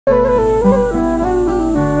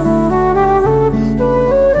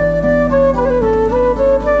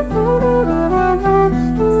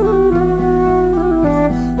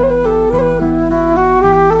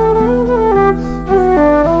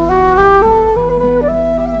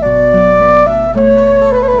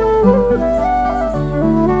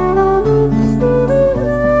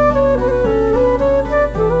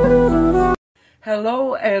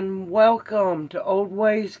welcome to Old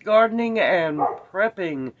Ways Gardening and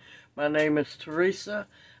Prepping. My name is Teresa.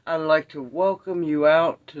 I'd like to welcome you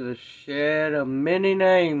out to the shed of many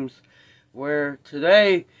names, where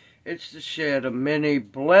today it's the shed of many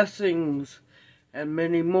blessings and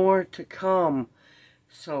many more to come.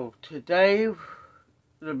 So today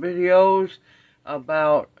the video's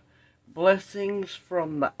about blessings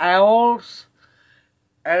from the owls,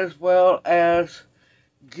 as well as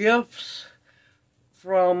gifts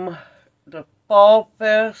from the Fall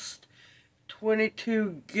Fest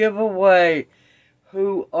 22 giveaway,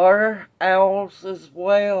 who are owls as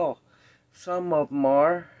well. Some of them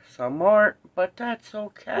are, some aren't, but that's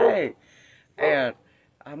okay. And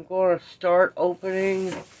I'm going to start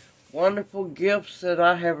opening wonderful gifts that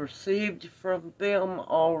I have received from them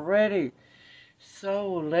already.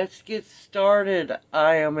 So let's get started.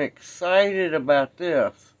 I am excited about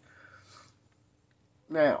this.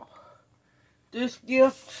 Now, this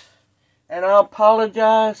gift, and I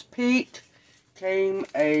apologize, Pete, came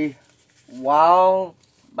a while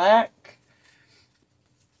back.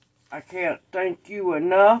 I can't thank you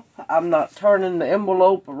enough. I'm not turning the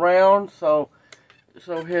envelope around so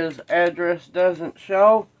his address doesn't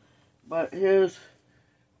show, but his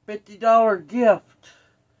 $50 gift,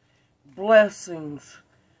 blessings,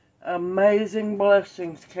 amazing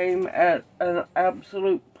blessings, came at an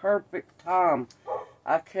absolute perfect time.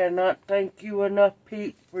 I cannot thank you enough,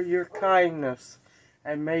 Pete, for your kindness,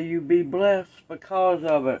 and may you be blessed because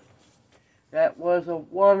of it. That was a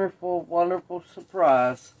wonderful, wonderful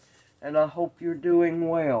surprise, and I hope you're doing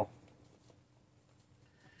well.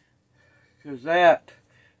 Because that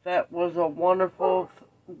was a wonderful,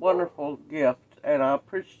 wonderful gift, and I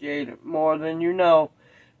appreciate it more than you know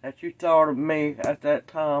that you thought of me at that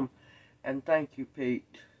time. And thank you,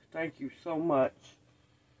 Pete. Thank you so much.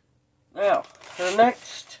 Now, the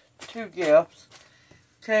next two gifts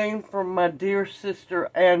came from my dear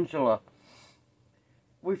sister Angela.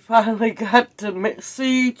 We finally got to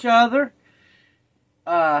see each other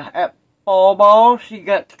at Fall Ball. She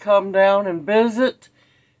got to come down and visit,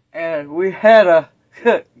 and we had a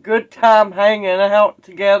good time hanging out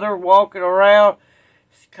together, walking around,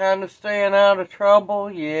 kind of staying out of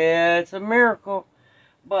trouble. Yeah, it's a miracle.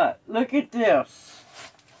 But look at this.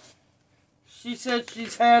 She said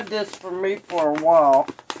she's had this for me for a while,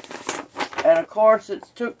 and of course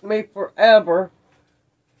it's took me forever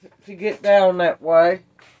to get down that way.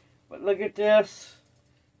 But look at this.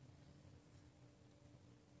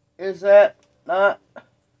 Is that not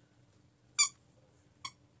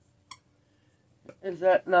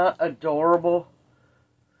adorable?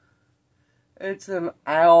 It's an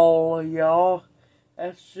owl, y'all.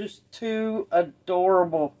 That's just too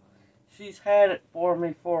adorable. She's had it for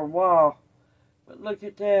me for a while. But look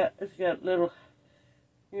at that. It's got little,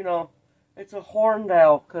 it's a horned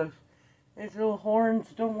owl, because its little horns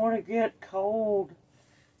don't want to get cold.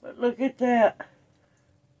 But look at that.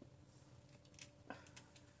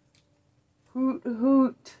 Hoot,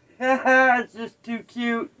 hoot. It's just too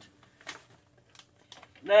cute.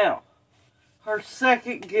 Now, her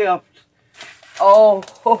second gift. Oh,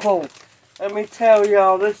 let me tell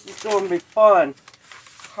y'all, this is going to be fun.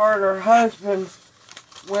 Her and her husband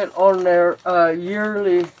went on their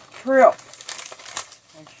yearly trip,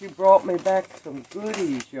 and she brought me back some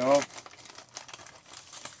goodies, y'all.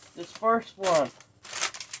 This first one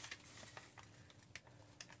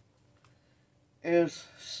is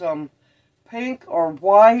some pink or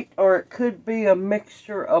white, or it could be a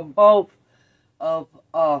mixture of both, of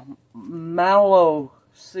mallow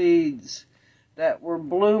seeds that were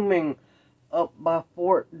blooming up by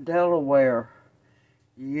Fort Delaware.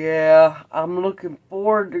 Yeah, I'm looking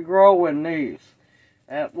forward to growing these.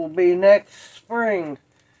 That will be next spring,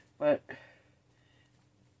 but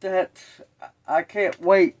I can't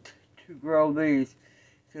wait to grow these,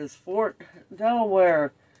 because Fort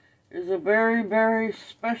Delaware is a very, very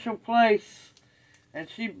special place, and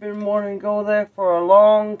she's been wanting to go there for a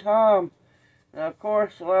long time. Now, of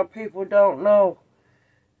course, a lot of people don't know.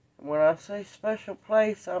 When I say special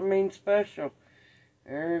place, I mean special.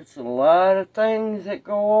 There's a lot of things that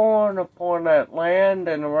go on upon that land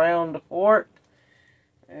and around the fort.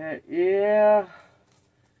 And yeah,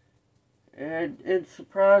 it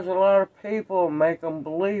surprised a lot of people and make them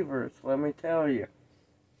believers, let me tell you.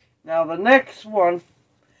 Now the next one,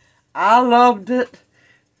 I loved it.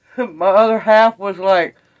 My other half was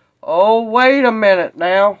like, oh, wait a minute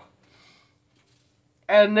now.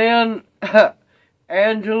 And then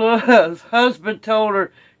Angela's husband told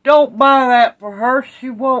her, don't buy that for her, she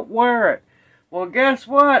won't wear it. Well, guess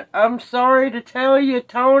what? I'm sorry to tell you,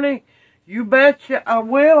 Tony, you betcha I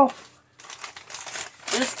will.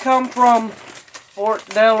 This come from Fort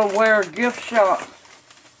Delaware gift shop.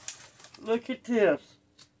 Look at this.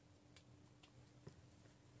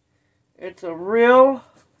 It's a real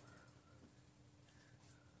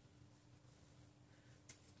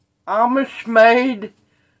Amish made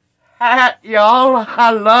hat, y'all.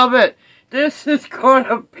 I love it. This is going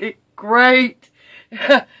to be great.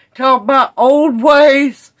 Talk about old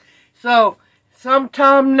ways. So,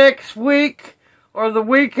 sometime next week or the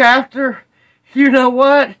week after, you know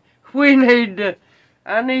what?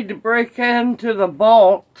 I need to break into the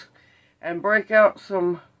vault and break out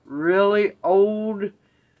some really old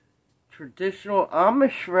traditional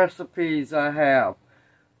Amish recipes I have.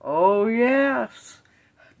 Oh yes.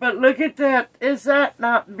 But look at that. Is that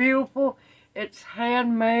not beautiful? It's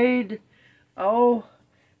handmade. Oh,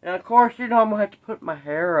 and of course, you know, I'm going to have to put my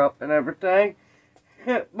hair up and everything.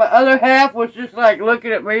 My other half was just like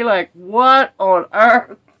looking at me like, what on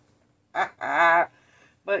earth?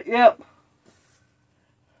 But yep.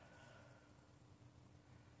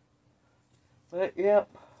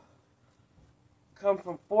 Come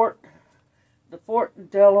from the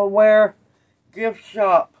Fort Delaware gift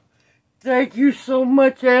shop. Thank you so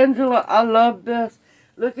much, Angela. I love this.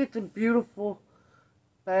 Look at the beautiful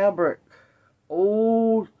fabric.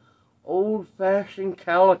 Old-fashioned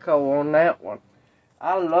calico on that one.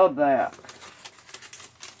 I love that.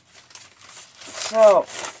 So,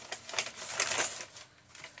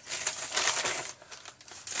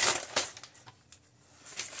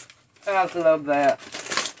 I love that.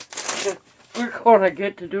 We're going to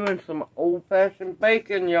get to doing some old-fashioned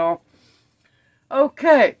baking, y'all.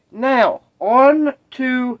 Okay, now, on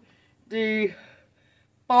to the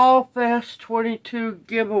Fall Fest 22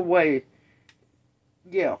 giveaway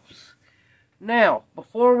gifts. Now,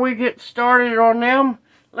 before we get started on them,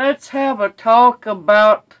 let's have a talk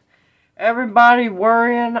about everybody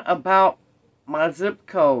worrying about my zip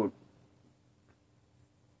code.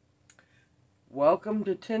 Welcome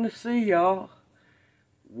to Tennessee, y'all.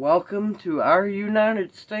 Welcome to our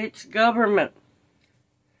United States government.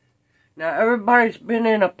 Now, everybody's been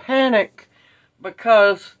in a panic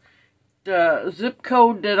because the zip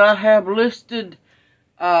code that I have listed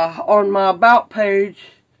on my About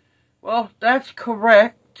page, well, that's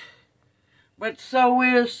correct. But so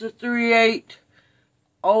is the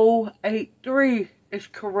 38083 is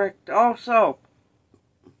correct also.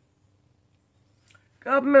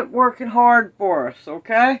 Government working hard for us,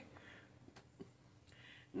 okay?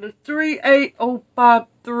 The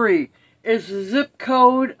 38053 is the zip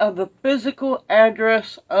code of the physical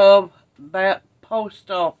address of that post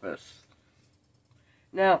office.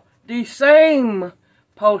 Now, the same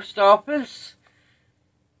post office,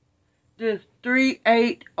 the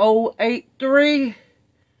 38083,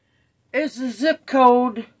 is the zip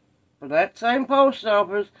code for that same post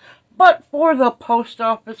office, but for the post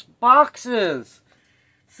office boxes.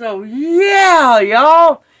 So, yeah,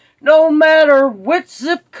 y'all, no matter which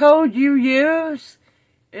zip code you use,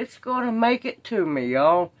 it's going to make it to me,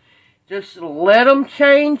 y'all. Just let them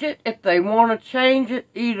change it. If they want to change it,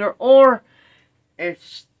 either or, it's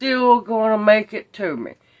still going to make it to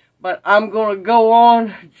me. But I'm going to go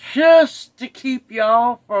on just to keep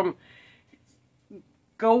y'all from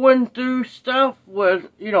going through stuff with,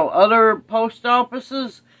 you know, other post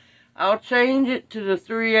offices. I'll change it to the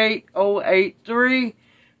 38083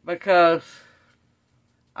 because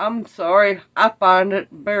I'm sorry, I find it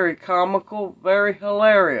very comical, very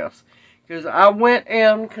hilarious. Because I went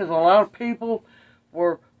in, because a lot of people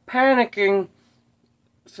were panicking.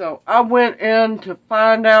 So I went in to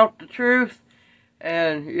find out the truth.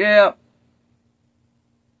 And yeah,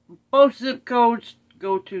 both zip codes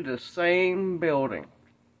go to the same building.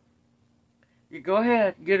 You go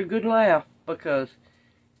ahead, get a good laugh, because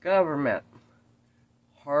government,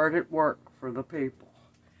 hard at work for the people.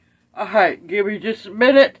 Alright, give me just a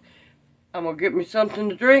minute. I'm going to get me something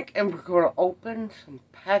to drink, and we're going to open some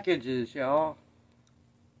packages, y'all.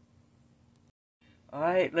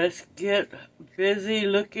 Alright, let's get busy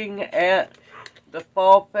looking at the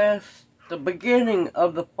Fall Fest, the beginning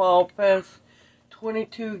of the Fall Fest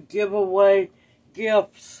 22 giveaway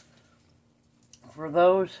gifts. For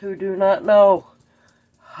those who do not know,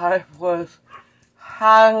 I was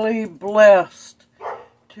highly blessed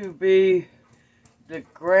to be the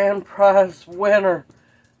grand prize winner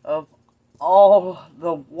of all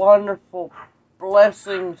the wonderful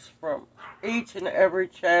blessings from each and every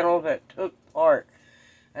channel that took part.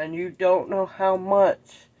 And you don't know how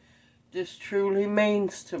much this truly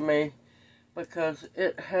means to me, because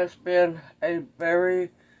it has been a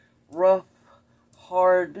very rough,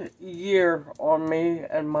 hard year on me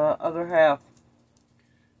and my other half.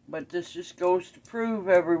 But this just goes to prove,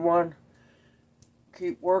 everyone,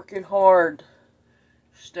 keep working hard.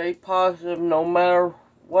 Stay positive no matter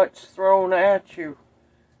what's thrown at you.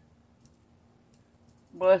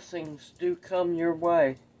 Blessings do come your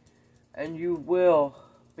way, and you will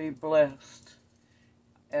be blessed,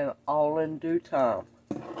 and all in due time.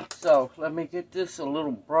 So, let me get this a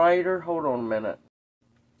little brighter. Hold on a minute.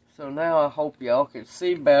 So now I hope y'all can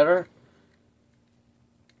see better.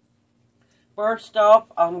 First off,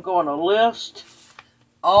 I'm going to list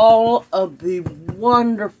all of the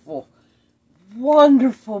wonderful,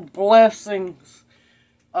 wonderful blessings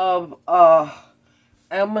of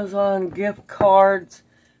Amazon gift cards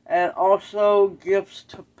and also gifts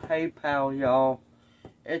to PayPal, y'all.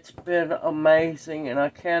 It's been amazing, and I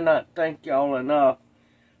cannot thank y'all enough.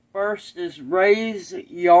 First is Ray's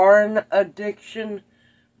Yarn Addiction.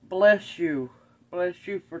 Bless you. Bless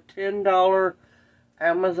you for $10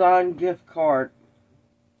 Amazon gift card.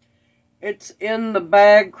 It's In The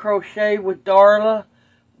Bag Crochet with Darla.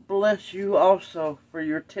 Bless you also for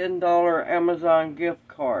your $10 Amazon gift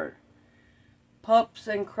card. Pups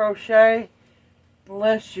and Crochet.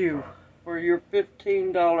 Bless you for your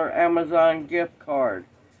 $15 Amazon gift card.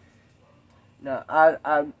 Now,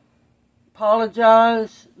 I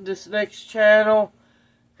apologize, this next channel,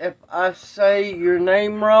 if I say your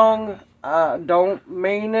name wrong. I don't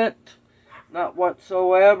mean it, not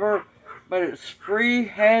whatsoever, but it's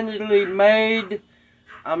Freehandly Made.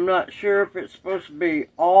 I'm not sure if it's supposed to be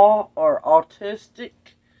Au or autistic.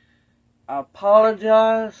 I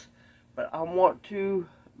apologize, but I want to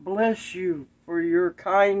bless you for your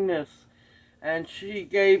kindness. And she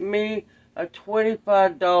gave me a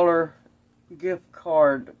 $25 gift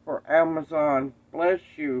card for Amazon. Bless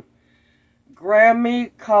you.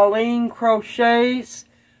 Grammy, Colleen Crochets.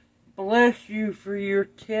 Bless you for your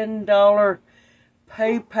 $10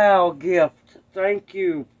 PayPal gift. Thank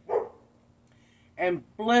you. And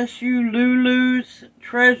bless you, Lulu's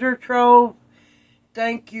Treasure Trove.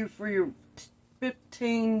 Thank you for your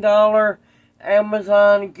 $15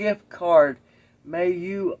 Amazon gift card. May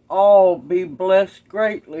you all be blessed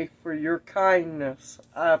greatly for your kindness.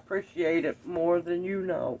 I appreciate it more than you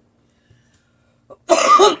know.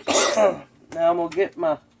 Now I'm going to get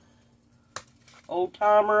my old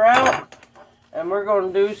timer out, and we're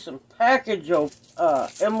going to do some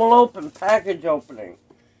envelope and package opening.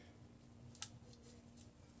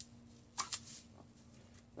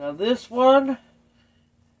 Now this one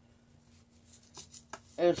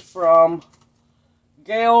is from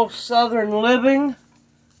Gail Southern Living.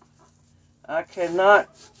 I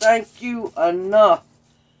cannot thank you enough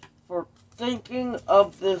for thinking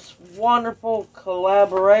of this wonderful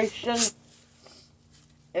collaboration.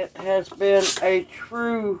 It has been a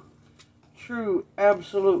true,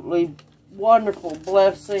 absolutely wonderful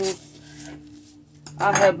blessing.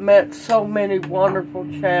 I have met so many wonderful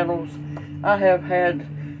channels. I have had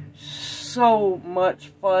so much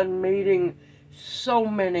fun meeting so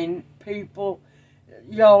many people.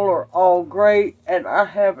 Y'all are all great, and I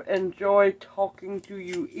have enjoyed talking to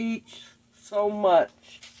you each so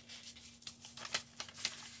much.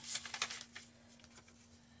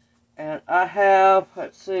 And I have,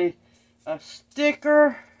 let's see, a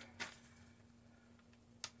sticker.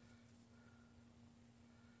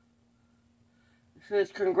 It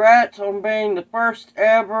says, congrats on being the first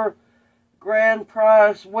ever grand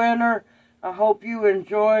prize winner. I hope you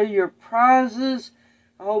enjoy your prizes.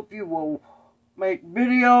 I hope you will make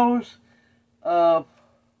videos of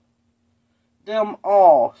them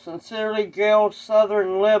all. Sincerely, Gail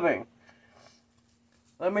Southern Living.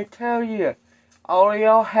 Let me tell you, all of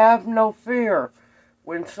y'all have no fear.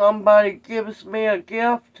 When somebody gives me a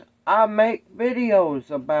gift, I make videos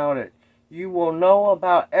about it. You will know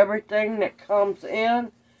about everything that comes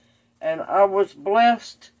in. And I was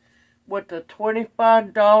blessed with a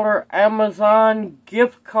 $25 Amazon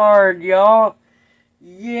gift card, y'all.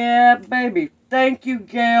 Yeah, baby. Thank you,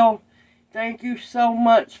 Gail. Thank you so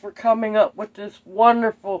much for coming up with this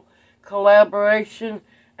wonderful collaboration.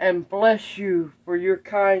 And bless you for your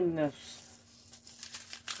kindness.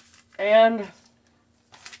 And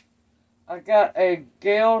I got a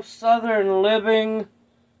Gail Southern Living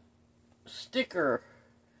sticker.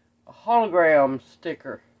 A hologram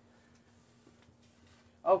sticker.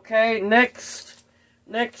 Okay, next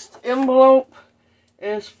envelope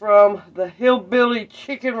is from the Hillbilly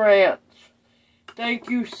Chicken Ranch. Thank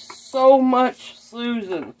you so much,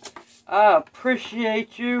 Susan. I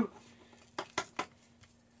appreciate you.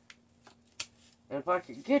 And if I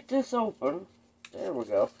could get this open, there we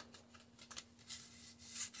go.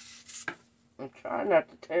 I'm trying not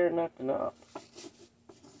to tear nothing up.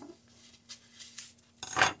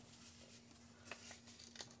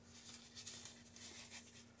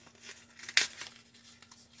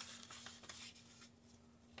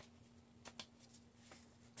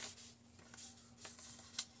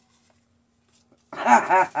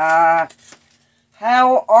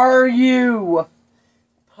 How are you?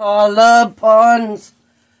 I love puns.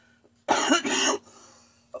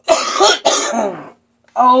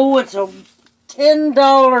 Oh, it's a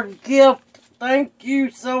 $10 gift. Thank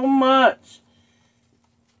you so much.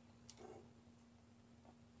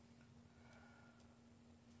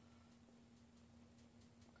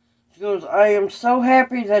 She goes, I am so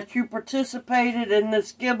happy that you participated in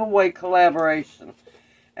this giveaway collaboration.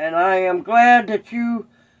 And I am glad that you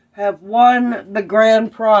have won the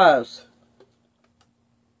grand prize.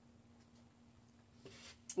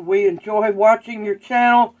 We enjoy watching your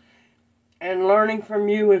channel and learning from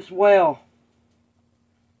you as well.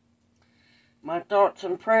 My thoughts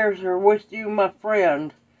and prayers are with you, my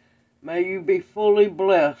friend. May you be fully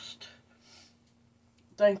blessed.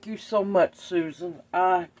 Thank you so much, Susan.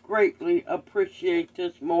 I greatly appreciate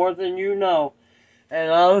this more than you know.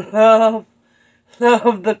 And I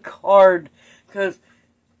love the card, because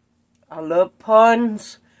I love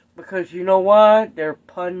puns, because you know why? They're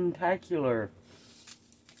puntacular.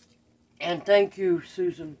 And thank you,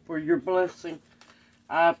 Susan, for your blessing.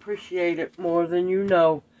 I appreciate it more than you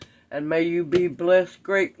know. And may you be blessed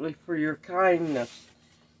greatly for your kindness.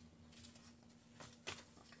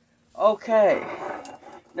 Okay.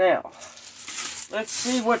 Now, let's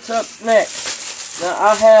see what's up next. Now,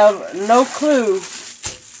 I have no clue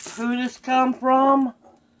who this come from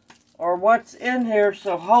or what's in here,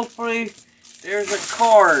 so hopefully there's a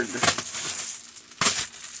card.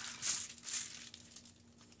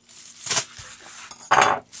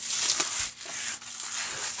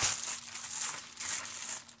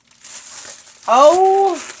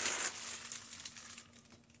 Oh,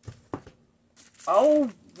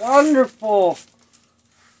 wonderful.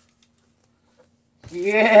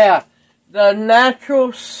 Yeah, the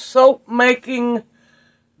Natural Soap Making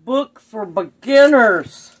Book for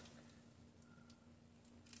Beginners.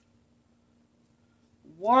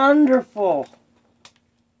 Wonderful.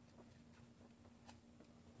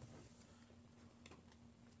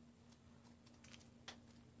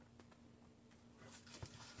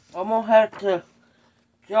 I'm going to have to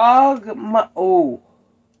jog my... Oh.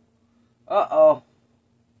 Uh-oh.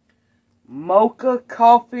 Mocha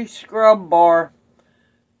Coffee Scrub Bar.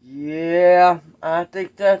 Yeah, I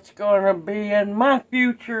think that's going to be in my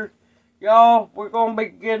future. Y'all, we're going to be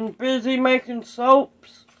getting busy making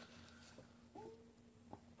soaps.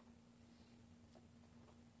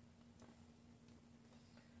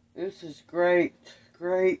 This is great.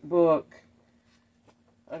 Great book.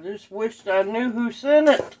 I just wished I knew who sent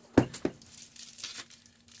it.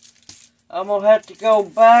 I'm going to have to go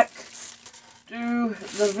back to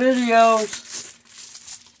the videos.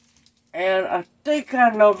 And I think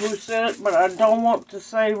I know who sent it, but I don't want to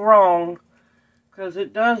say wrong. Because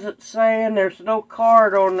it doesn't say, and there's no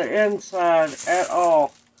card on the inside at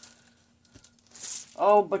all.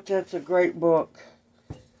 Oh, but that's a great book.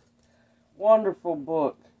 Wonderful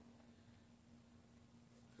book.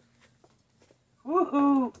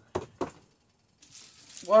 Woohoo!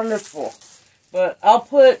 Wonderful. But I'll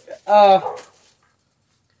put,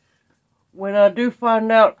 when I do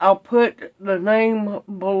find out, I'll put the name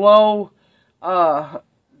below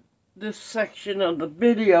this section of the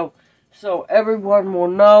video so everyone will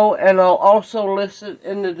know, and I'll also list it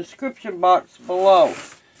in the description box below.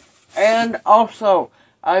 And also,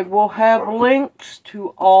 I will have links to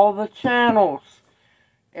all the channels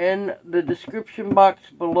in the description box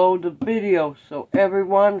below the video so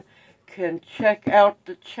everyone can check out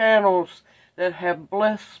the channels that have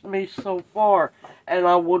blessed me so far. And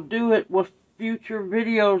I will do it with future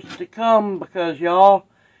videos to come because, y'all,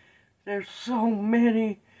 there's so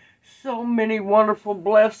many wonderful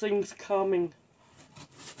blessings coming.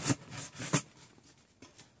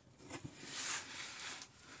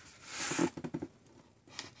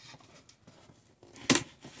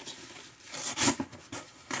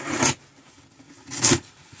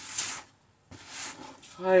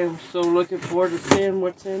 I am so looking forward to seeing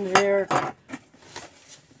what's in here.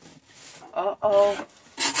 Uh-oh.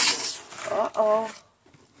 Uh-oh.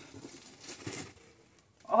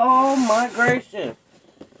 Oh, my gracious.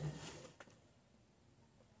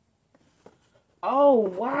 Oh,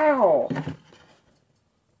 wow.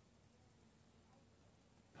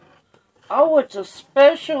 Oh, it's a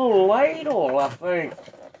special ladle, I think.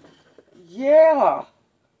 Yeah.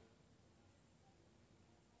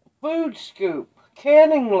 Food scoop.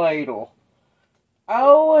 Canning ladle.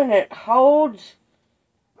 Oh, and it holds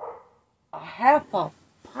a half a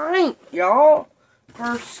pint, y'all,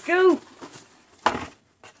 per scoop.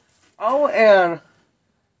 Oh, and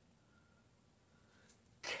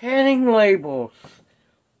canning labels.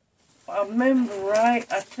 I remember right,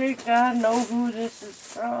 I think I know who this is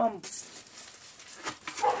from.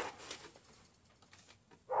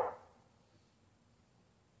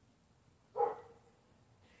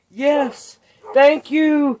 Yes, thank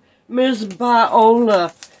you, Miss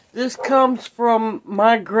Viola. This comes from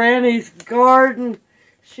my granny's garden.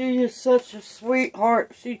 She is such a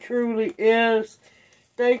sweetheart. She truly is.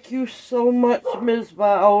 Thank you so much, Miss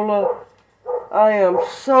Viola. I am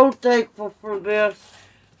so thankful for this.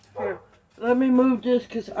 Here, let me move this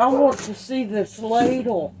because I want to see this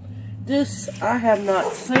ladle. This I have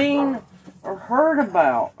not seen or heard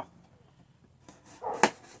about.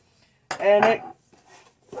 And it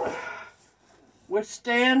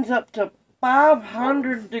withstands up to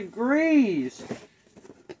 500 degrees.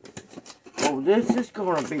 Oh, this is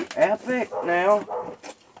going to be epic now.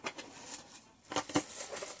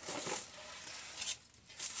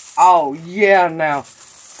 Oh, yeah, now.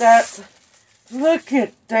 Look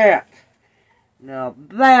at that. Now,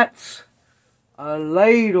 that's a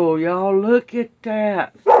ladle, y'all. Look at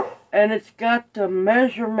that. And it's got the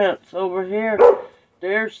measurements over here.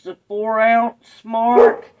 There's the 4-ounce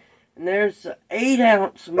mark. And there's the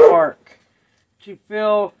 8-ounce mark to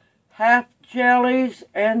fill half jellies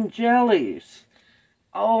and jellies.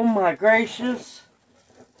 Oh my gracious.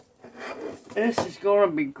 This is going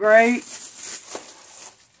to be great.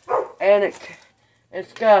 And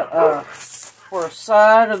it's got for a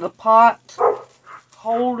side of the pot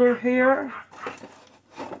holder here.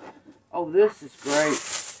 Oh, this is great.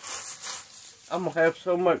 I'm going to have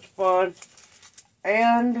so much fun.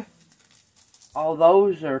 And oh,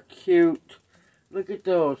 those are cute. Look at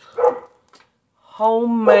those.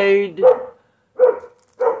 Homemade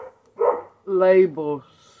labels.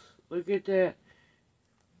 Look at that.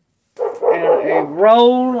 And a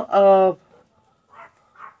roll of...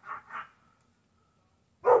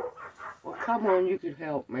 Well, come on, you can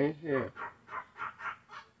help me here.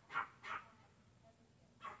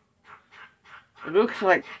 It looks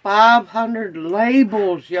like 500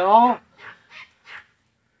 labels, y'all.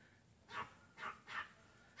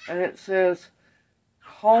 And it says,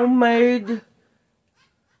 homemade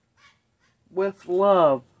with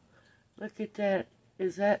love. Look at that.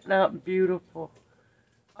 Is that not beautiful?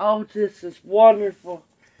 Oh, this is wonderful.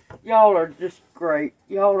 Y'all are just great.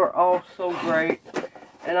 Y'all are all so great.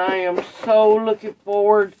 And I am so looking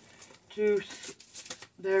forward to,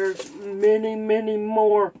 there's many, many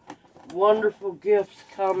more wonderful gifts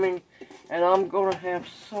coming. And I'm going to have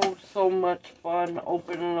so much fun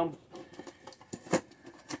opening them.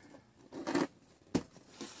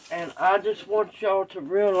 And I just want y'all to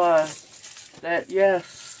realize that,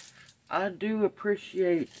 yes, I do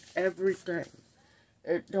appreciate everything.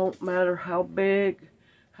 It don't matter how big,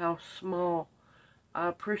 how small. I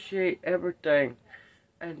appreciate everything.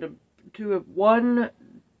 And to have won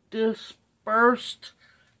this first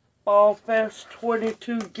Fall Fest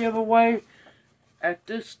 22 giveaway at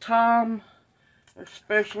this time,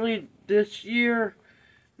 especially this year,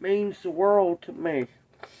 means the world to me.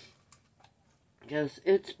 Because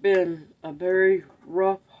it's been a very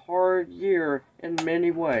rough, hard year in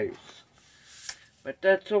many ways. But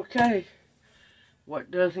that's okay.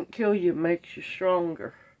 What doesn't kill you makes you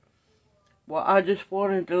stronger. Well, I just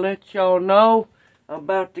wanted to let y'all know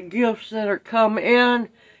about the gifts that are coming in.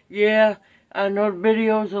 Yeah, I know the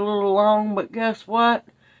video's a little long, but guess what?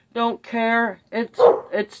 Don't care.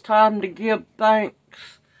 It's time to give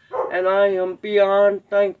thanks. And I am beyond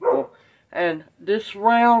thankful. And this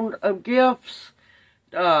round of gifts,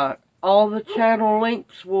 all the channel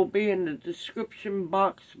links will be in the description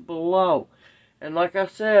box below. And like I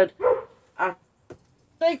said, I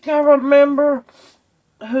think I remember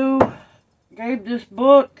who gave this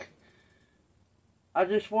book. I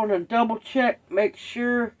just want to double check, make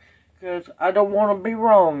sure, because I don't want to be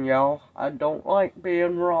wrong, y'all. I don't like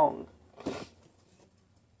being wrong.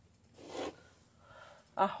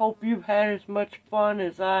 I hope you've had as much fun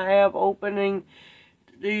as I have opening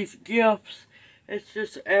these gifts. It's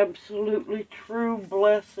just absolutely true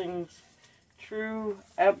blessings. True,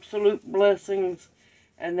 absolute blessings.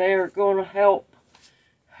 And they are going to help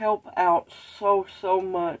out so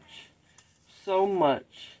much. So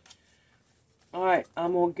much. Alright,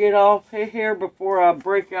 I'm going to get off here before I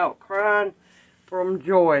break out crying from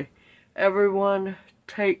joy. Everyone,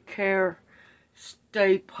 take care.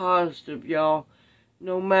 Stay positive, y'all.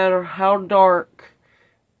 No matter how dark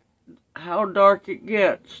it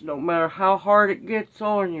gets, no matter how hard it gets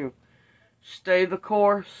on you, stay the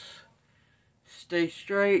course, stay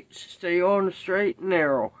straight, stay on the straight and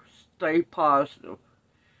narrow, stay positive.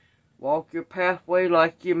 Walk your pathway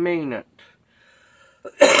like you mean it.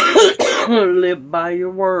 Live by your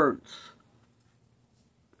words.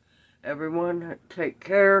 Everyone, take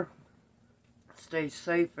care. Stay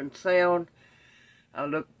safe and sound. I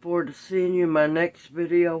look forward to seeing you in my next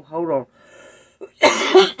video. Hold on.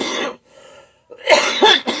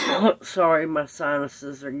 Sorry, my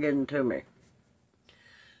sinuses are getting to me.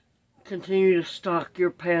 Continue to stock your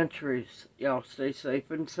pantries. Y'all stay safe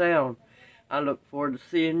and sound. I look forward to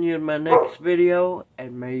seeing you in my next video,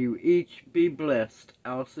 and may you each be blessed.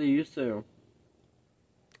 I'll see you soon.